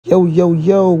Yo, yo,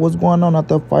 yo, what's going on out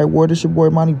there, fight war? This your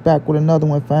boy Monty back with another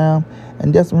one, fam.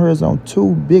 And this one here is on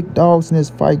two big dogs in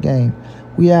this fight game.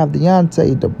 We have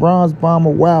Deontay, the bronze bomber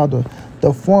Wilder,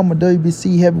 the former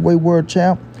WBC heavyweight world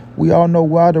champ. We all know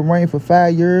Wilder reigned for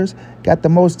 5 years, got the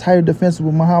most title defense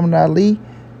with Muhammad Ali,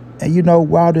 and you know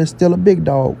Wilder is still a big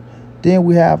dog. Then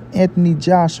we have Anthony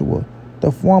Joshua,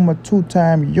 the former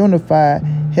two-time unified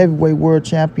heavyweight world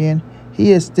champion.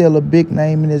 He is still a big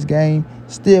name in this game,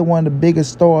 still one of the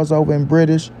biggest stars over in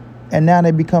British, and now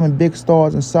they're becoming big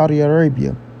stars in Saudi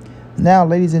Arabia. Now,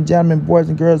 ladies and gentlemen, boys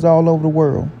and girls all over the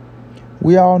world,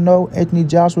 we all know Anthony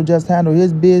Joshua just handled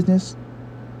his business,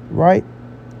 right?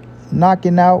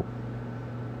 Knocking out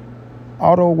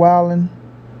Otto Wallin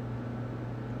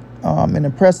in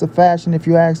impressive fashion, if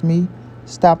you ask me.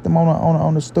 Stopped him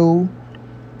on the stool.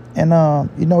 And,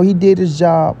 you know, he did his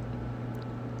job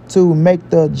to make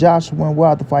the Joshua and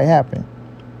Wilder fight happen.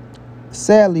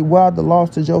 Sadly, Wilder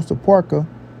lost to Joseph Parker,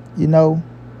 you know,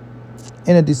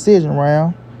 in a decision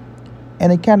round,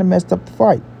 and it kind of messed up the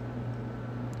fight.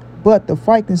 But the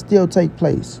fight can still take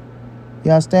place.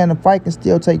 You understand? The fight can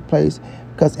still take place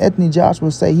because Anthony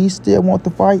Joshua say he still want the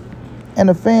fight, and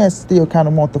the fans still kind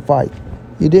of want the fight.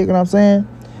 You dig what I'm saying?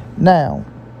 Now,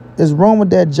 it's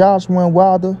rumored that Joshua and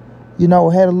Wilder, you know,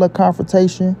 had a little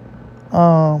confrontation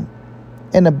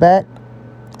in the back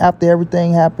after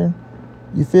everything happened.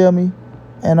 You feel me?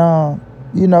 And,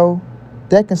 you know,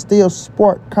 that can still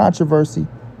spark controversy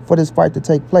for this fight to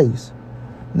take place.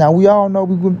 Now, we all know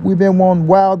we've been wanting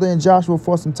Wilder and Joshua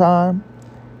for some time.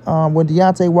 When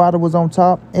Deontay Wilder was on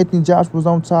top, Anthony Joshua was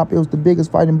on top, it was the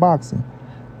biggest fight in boxing.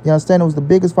 You understand? It was the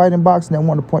biggest fight in boxing at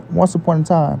once upon a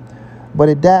time. But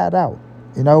it died out.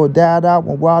 You know, it died out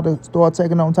when Wilder started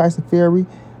taking on Tyson Fury.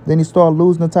 Then he started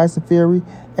losing to Tyson Fury.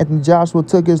 Anthony Joshua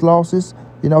took his losses.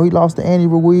 You know, he lost to Andy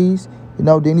Ruiz. You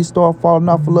know, then he started falling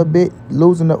off a little bit,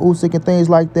 losing to Usyk and things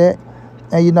like that.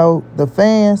 And, you know, the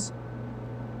fans,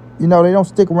 you know, they don't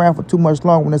stick around for too much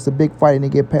long when it's a big fight and they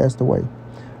get passed away.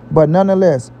 But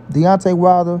nonetheless, Deontay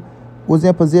Wilder was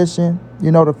in position,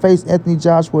 you know, to face Anthony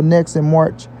Joshua next in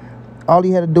March. All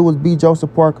he had to do was beat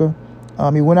Joseph Parker.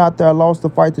 He went out there, lost the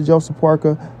fight to Joseph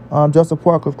Parker. Joseph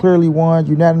Parker clearly won,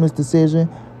 unanimous decision.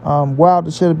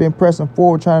 Wilder should have been pressing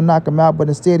forward, trying to knock him out, but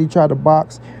instead he tried to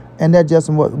box. And that just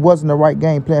wasn't the right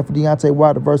game plan for Deontay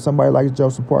Wilder versus somebody like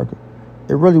Joseph Parker.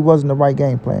 It really wasn't the right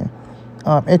game plan.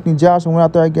 Anthony Joshua went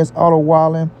out there against Otto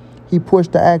Wallin. He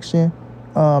pushed the action,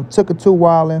 took it to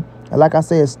Wallin, and like I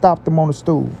said, stopped him on the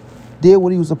stool. Did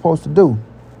what he was supposed to do.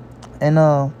 And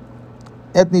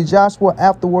Anthony Joshua,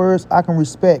 afterwards, I can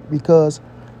respect because,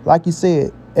 like you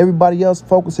said, everybody else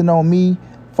focusing on me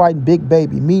fighting Big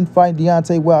Baby, me fighting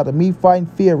Deontay Wilder, me fighting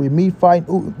Fury, me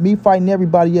fighting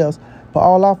everybody else. But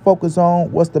all I focused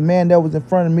on was the man that was in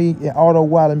front of me in Otto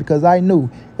Wallin because I knew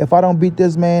if I don't beat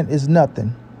this man, it's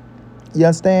nothing. You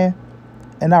understand?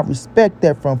 And I respect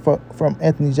that from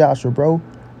Anthony Joshua, bro,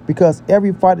 because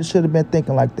every fighter should have been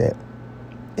thinking like that.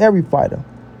 Every fighter.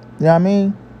 You know what I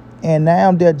mean? And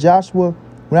now that Joshua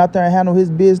went out there and handled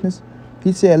his business,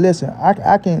 he said, listen,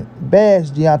 I can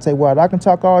bash Deontay Wilder. I can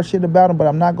talk all shit about him, but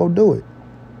I'm not going to do it. You know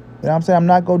what I'm saying? I'm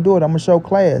not going to do it. I'm going to show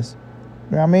class.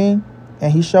 You know what I mean?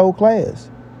 And he showed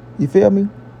class. You feel me?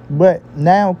 But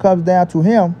now it comes down to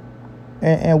him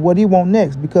and what he want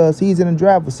next because he's in the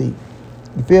driver's seat.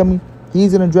 You feel me?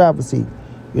 He's in the driver's seat.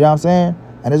 You know what I'm saying?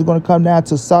 And it's going to come down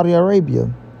to Saudi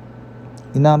Arabia.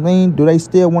 You know what I mean? Do they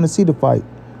still want to see the fight?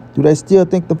 Do they still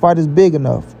think the fight is big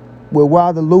enough? With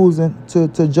Wilder losing to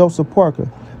Joseph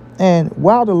Parker. And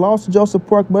Wilder lost to Joseph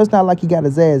Parker, but it's not like he got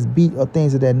his ass beat or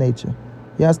things of that nature.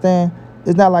 You understand?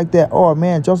 It's not like that, oh,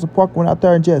 man, Joseph Parker went out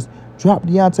there and just dropped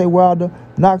Deontay Wilder,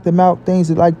 knocked him out,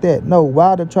 things like that. No,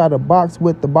 Wilder tried to box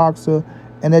with the boxer,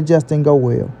 and that just didn't go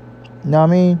well. You know what I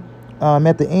mean?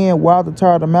 At the end, Wilder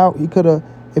tired him out. He could have,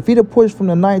 if he'd have pushed from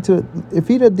the 9th to, if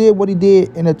he'd have did what he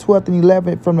did in the 12th and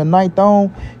 11th from the 9th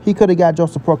on, he could have got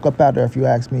Joseph Parker up out there, if you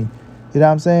ask me. You know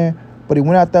what I'm saying? But he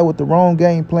went out there with the wrong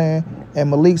game plan, and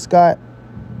Malik Scott,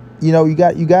 you know, you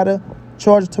got to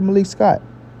charge it to Malik Scott.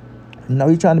 You know,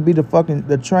 he's trying to be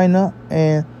the trainer,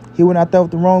 and he went out there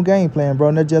with the wrong game plan, bro,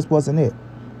 and that just wasn't it.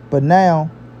 But now,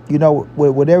 you know,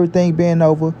 with everything being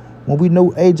over, when we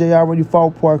knew AJ already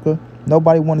fought Parker,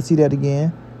 nobody want to see that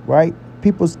again, right?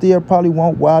 People still probably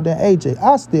want Wilder and AJ.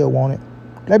 I still want it.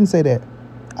 Let me say that.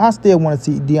 I still want to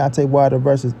see Deontay Wilder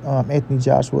versus Anthony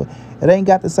Joshua. It ain't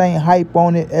got the same hype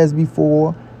on it as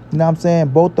before. You know what I'm saying?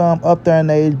 Both of them up there in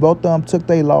age. Both of them took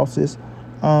their losses.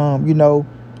 You know,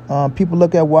 people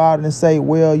look at Wilder and say,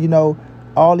 well, you know,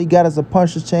 all he got is a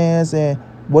puncher's chance, and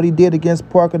what he did against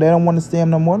Parker, they don't want to see him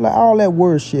no more. Like all that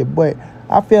word shit. But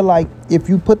I feel like if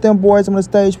you put them boys on the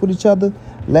stage with each other,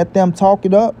 let them talk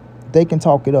it up, they can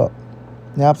talk it up.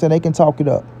 You know what I'm saying? They can talk it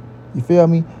up. You feel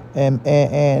me? And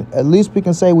at least we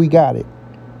can say we got it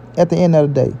at the end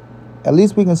of the day. At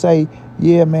least we can say,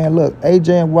 yeah, man, look,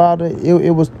 AJ and Wilder,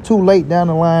 it was too late down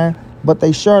the line, but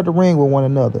they shared the ring with one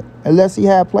another. And let's see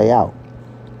how it play out.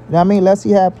 You know what I mean? Let's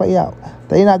see how it play out.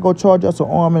 They not going to charge us an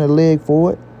arm and a leg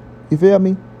for it. You feel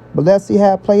me? But let's see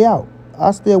how it play out.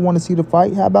 I still want to see the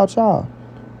fight. How about y'all?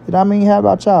 You know what I mean? How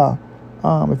about y'all?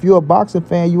 If you're a boxing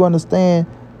fan, you understand,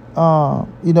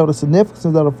 the significance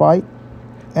of the fight.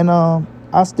 And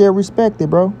I still respect it,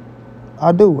 bro.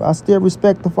 I do. I still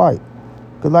respect the fight.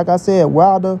 Because like I said,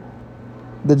 Wilder,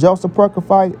 the Joseph Parker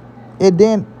fight, it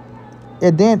didn't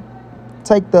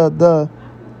take the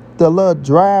little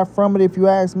drive from it, if you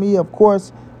ask me. Of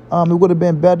course, it would have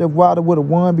been better if Wilder would have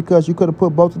won, because you could have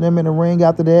put both of them in the ring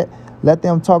after that, let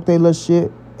them talk their little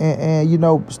shit,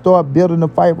 and start building the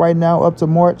fight right now up to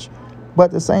March. But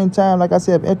at the same time, like I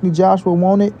said, if Anthony Joshua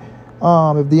won it,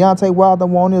 if Deontay Wilder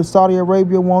won it, if Saudi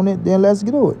Arabia won it, then let's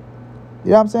do it.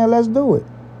 You know what I'm saying? Let's do it.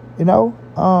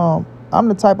 I'm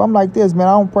the type, I'm like this, man.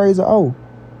 I don't praise or owe.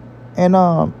 And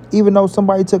even though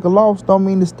somebody took a loss, don't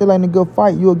mean it still ain't a good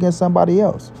fight. You against somebody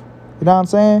else. You know what I'm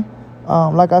saying?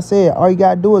 Like I said, all you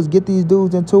got to do is get these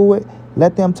dudes into it.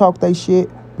 Let them talk their shit,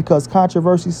 because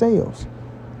controversy sells.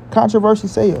 Controversy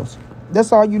sells.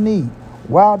 That's all you need.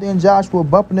 Wilder and Joshua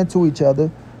bumping into each other,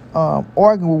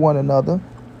 arguing with one another,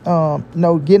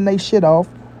 getting their shit off.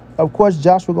 Of course,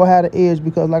 Joshua gonna have the edge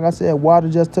because, like I said, Wilder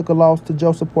just took a loss to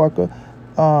Joseph Parker.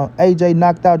 AJ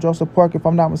knocked out Joseph Parker, if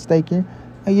I'm not mistaken.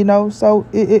 And, so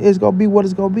it's gonna be what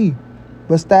it's gonna be.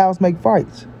 But styles make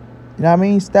fights. You know what I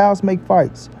mean? Styles make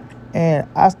fights. And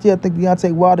I still think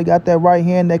Deontay Wilder got that right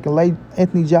hand that can lay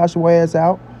Anthony Joshua ass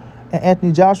out. And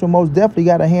Anthony Joshua most definitely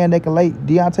got a hand that can lay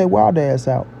Deontay Wilder ass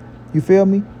out. You feel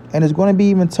me? And it's going to be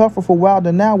even tougher for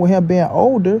Wilder now with him being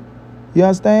older. You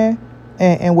understand?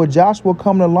 And with Joshua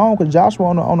coming along, because Joshua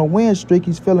on a win streak,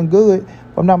 he's feeling good.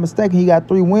 If I'm not mistaken, he got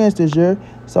 3 wins this year.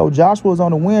 So Joshua's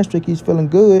on a win streak, he's feeling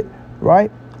good,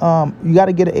 right? You got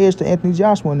to get an edge to Anthony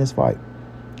Joshua in this fight.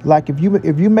 Like if you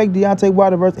make Deontay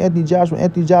Wilder versus Anthony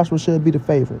Joshua should be the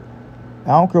favorite. I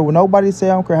don't care what nobody say.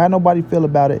 I don't care how nobody feel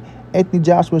about it. Anthony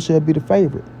Joshua should be the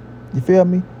favorite. You feel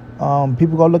me?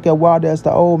 People gonna look at Wilder as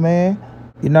the old man,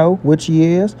 which he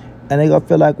is, and they gonna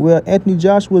feel like, well, Anthony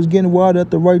Joshua is getting Wilder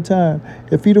at the right time.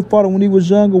 If he'd have fought him when he was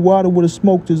younger, Wilder would have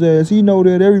smoked his ass. He know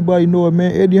that. Everybody know it,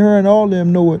 man. Eddie Hearn, all of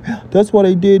them know it. That's why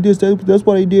they did this. That's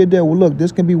why they did that. Well, look,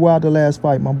 this can be Wilder's last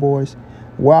fight, my boys.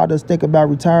 Wilder's think about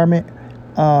retirement.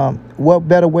 What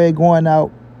better way of going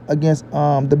out against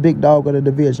the big dog of the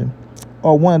division,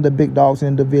 or one of the big dogs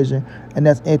in the division, and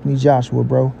that's Anthony Joshua,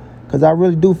 bro. Because I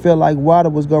really do feel like Wilder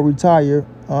was going to retire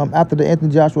after the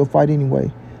Anthony Joshua fight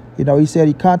anyway. He said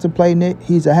he contemplating it.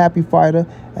 He's a happy fighter.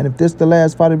 And if this is the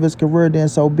last fight of his career, then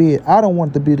so be it. I don't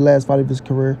want it to be the last fight of his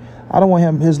career. I don't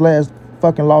want his last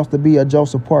fucking loss to be a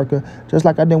Joseph Parker, just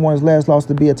like I didn't want his last loss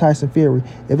to be a Tyson Fury.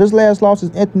 If his last loss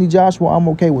is Anthony Joshua, I'm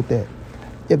okay with that.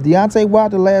 If Deontay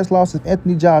Wilder's last loss is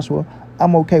Anthony Joshua,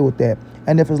 I'm okay with that.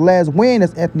 And if his last win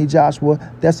is Anthony Joshua,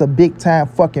 that's a big-time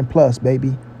fucking plus,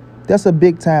 baby. That's a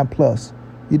big-time plus.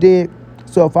 You did?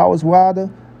 So if I was Wilder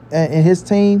and his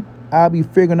team, I'll be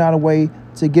figuring out a way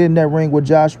to get in that ring with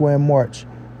Joshua in March.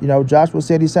 Joshua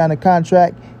said he signed a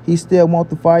contract. He still want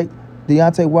the fight.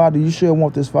 Deontay Wilder, you should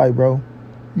want this fight, bro.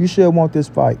 You should want this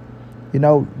fight.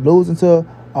 Losing to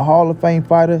a Hall of Fame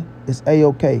fighter is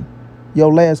A-okay.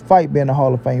 Your last fight being a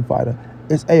Hall of Fame fighter,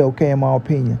 it's A-okay in my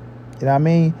opinion. You know what I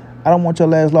mean? I don't want your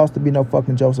last loss to be no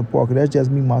fucking Joseph Parker. That's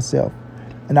just me, myself.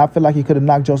 And I feel like he could have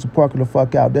knocked Joseph Parker the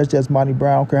fuck out. That's just Monty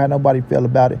Brown. I don't care how nobody feel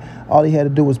about it. All he had to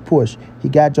do was push. He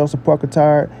got Joseph Parker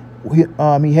tired.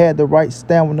 He had the right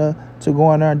stamina to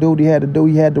go in there and do what he had to do.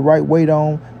 He had the right weight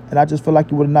on. And I just feel like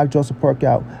he would have knocked Joseph Parker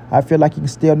out. I feel like he can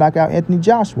still knock out Anthony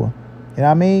Joshua. You know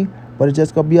what I mean? But it's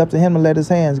just going to be up to him to let his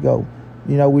hands go.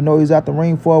 We know he's out the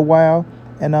ring for a while.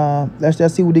 And let's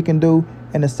just see what he can do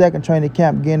in the second training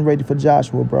camp getting ready for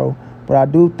Joshua, bro. But I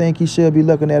do think he should be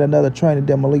looking at another trainer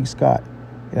than Malik Scott.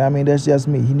 You know what I mean? That's just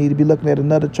me. He need to be looking at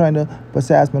another trainer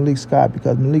besides Malik Scott,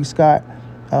 because Malik Scott,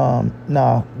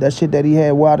 that shit that he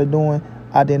had Wilder doing,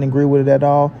 I didn't agree with it at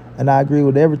all. And I agree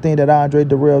with everything that Andre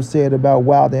Darrell said about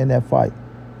Wilder in that fight.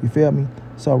 You feel me?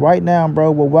 So right now,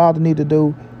 bro, what Wilder need to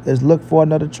do is look for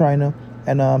another trainer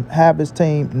and have his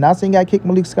team. Not saying you got to kick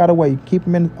Malik Scott away. Keep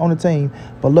him on the team,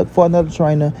 but look for another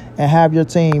trainer and have your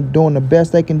team doing the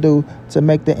best they can do to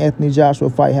make the Anthony Joshua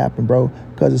fight happen, bro.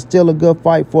 Because it's still a good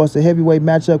fight for us, a heavyweight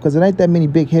matchup, because it ain't that many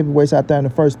big heavyweights out there in the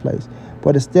first place.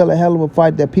 But it's still a hell of a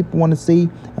fight that people want to see.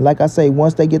 And like I say,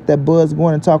 once they get that buzz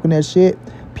going and talking that shit,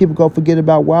 people go forget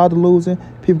about Wilder losing.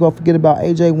 People go forget about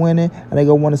AJ winning, and they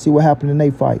go want to see what happened in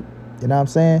their fight. You know what I'm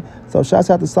saying? So shouts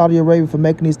out to Saudi Arabia for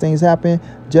making these things happen.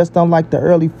 Just don't like the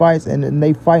early fights, and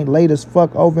they fight late as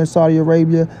fuck over in Saudi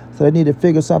Arabia. So they need to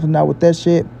figure something out with that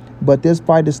shit. But this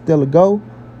fight is still a go.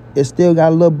 It still got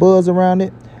a little buzz around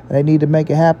it. And they need to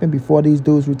make it happen before these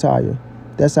dudes retire.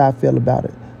 That's how I feel about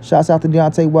it. Shouts out to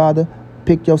Deontay Wilder.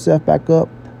 Pick yourself back up.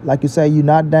 Like you say, you're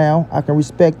not down. I can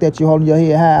respect that you're holding your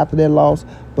head high after that loss,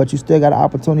 but you still got an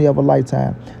opportunity of a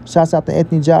lifetime. Shouts out to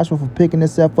Anthony Joshua for picking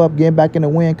himself up, getting back in the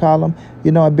win column,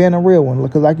 you know, and being a real one.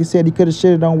 Because like you said, he could have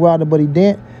shitted on Wilder, but he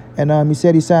didn't. And he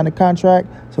said he signed a contract,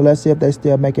 so let's see if they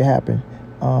still make it happen.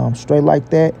 Straight like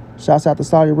that. Shouts out to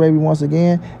Saudi Arabia once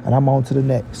again, and I'm on to the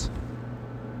next.